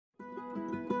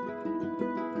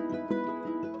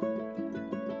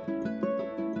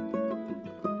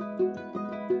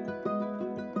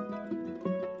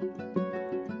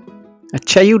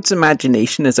child's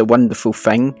imagination is a wonderful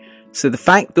thing, so the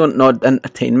fact Don't Nod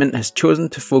Entertainment has chosen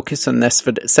to focus on this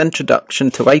for its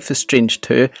introduction to Life is Strange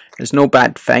 2 is no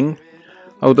bad thing,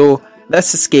 although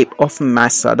this escape often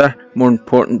masks other, more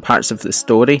important parts of the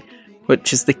story,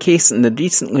 which is the case in the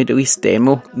recently released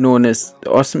demo known as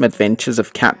The Awesome Adventures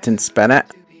of Captain Spirit.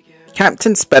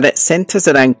 Captain Spirit centres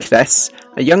around Chris,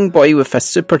 a young boy with a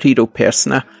superhero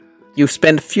persona. You'll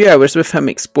spend a few hours with him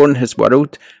exploring his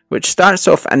world, which starts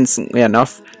off innocently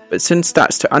enough, but soon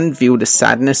starts to unveil the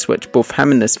sadness which both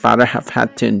him and his father have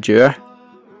had to endure.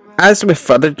 As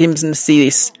with other games in the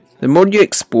series, the more you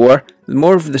explore, the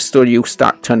more of the story you'll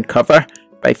start to uncover,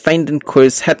 by finding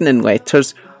clues hidden in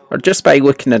letters, or just by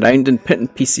looking around and putting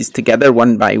pieces together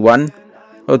one by one,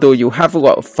 although you'll have a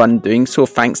lot of fun doing so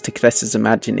thanks to Chris's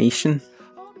imagination.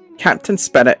 Captain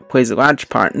Spirit plays a large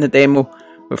part in the demo,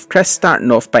 with Chris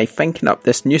starting off by thinking up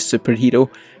this new superhero,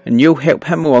 and you'll help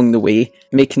him along the way,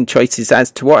 making choices as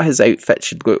to what his outfit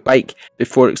should look like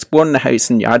before exploring the house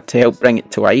and yard to help bring it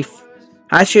to life.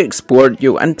 As you explore,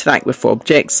 you'll interact with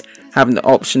objects, having the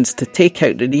options to take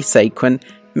out the recycling,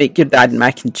 make your dad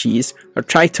mac and cheese, or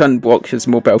try to unblock his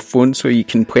mobile phone so you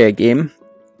can play a game.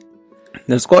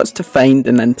 There's lots to find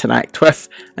and interact with,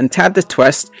 and to add the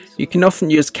twist, you can often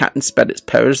use Captain Spirit's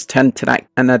powers to interact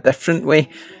in a different way.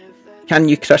 Can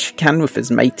you crush a can with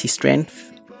his mighty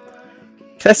strength?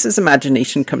 Chris's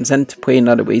imagination comes into play in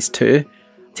other ways too,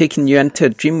 taking you into a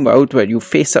dream world where you'll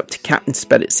face up to Captain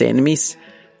Spirit's enemies.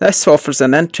 This offers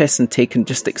an interesting take on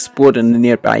just exploring the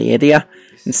nearby area,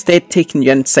 instead taking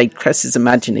you inside Chris's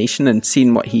imagination and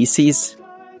seeing what he sees.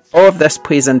 All of this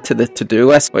plays into the to-do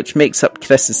list, which makes up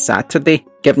Chris's Saturday,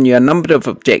 giving you a number of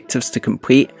objectives to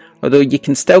complete, although you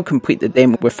can still complete the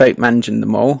demo without managing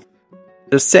them all.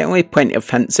 There's certainly plenty of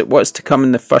hints at what's to come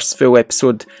in the first full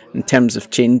episode in terms of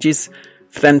changes.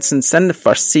 For instance, in the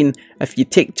first scene, if you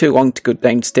take too long to go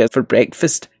downstairs for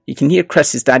breakfast, you can hear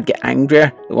Chris's dad get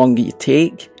angrier the longer you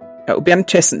take. It'll be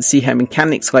interesting to see how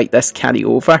mechanics like this carry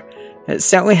over. It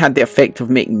certainly had the effect of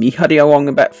making me hurry along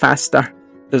a bit faster.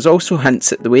 There's also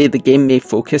hints at the way the game may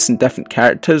focus on different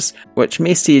characters, which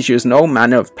may see us using all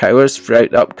manner of powers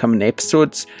throughout the upcoming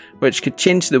episodes, which could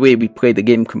change the way we play the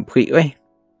game completely.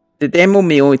 The demo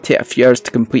may only take a few hours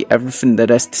to complete everything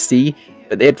there is to see,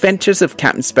 but The Adventures of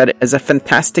Captain Spirit is a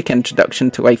fantastic introduction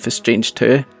to Life is Strange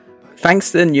 2.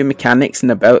 Thanks to the new mechanics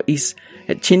and abilities,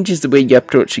 it changes the way you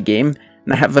approach the game,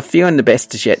 and I have a feeling the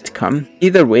best is yet to come.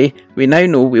 Either way, we now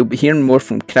know we'll be hearing more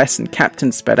from Chris and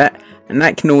Captain Spirit, and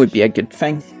that can only be a good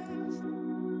thing.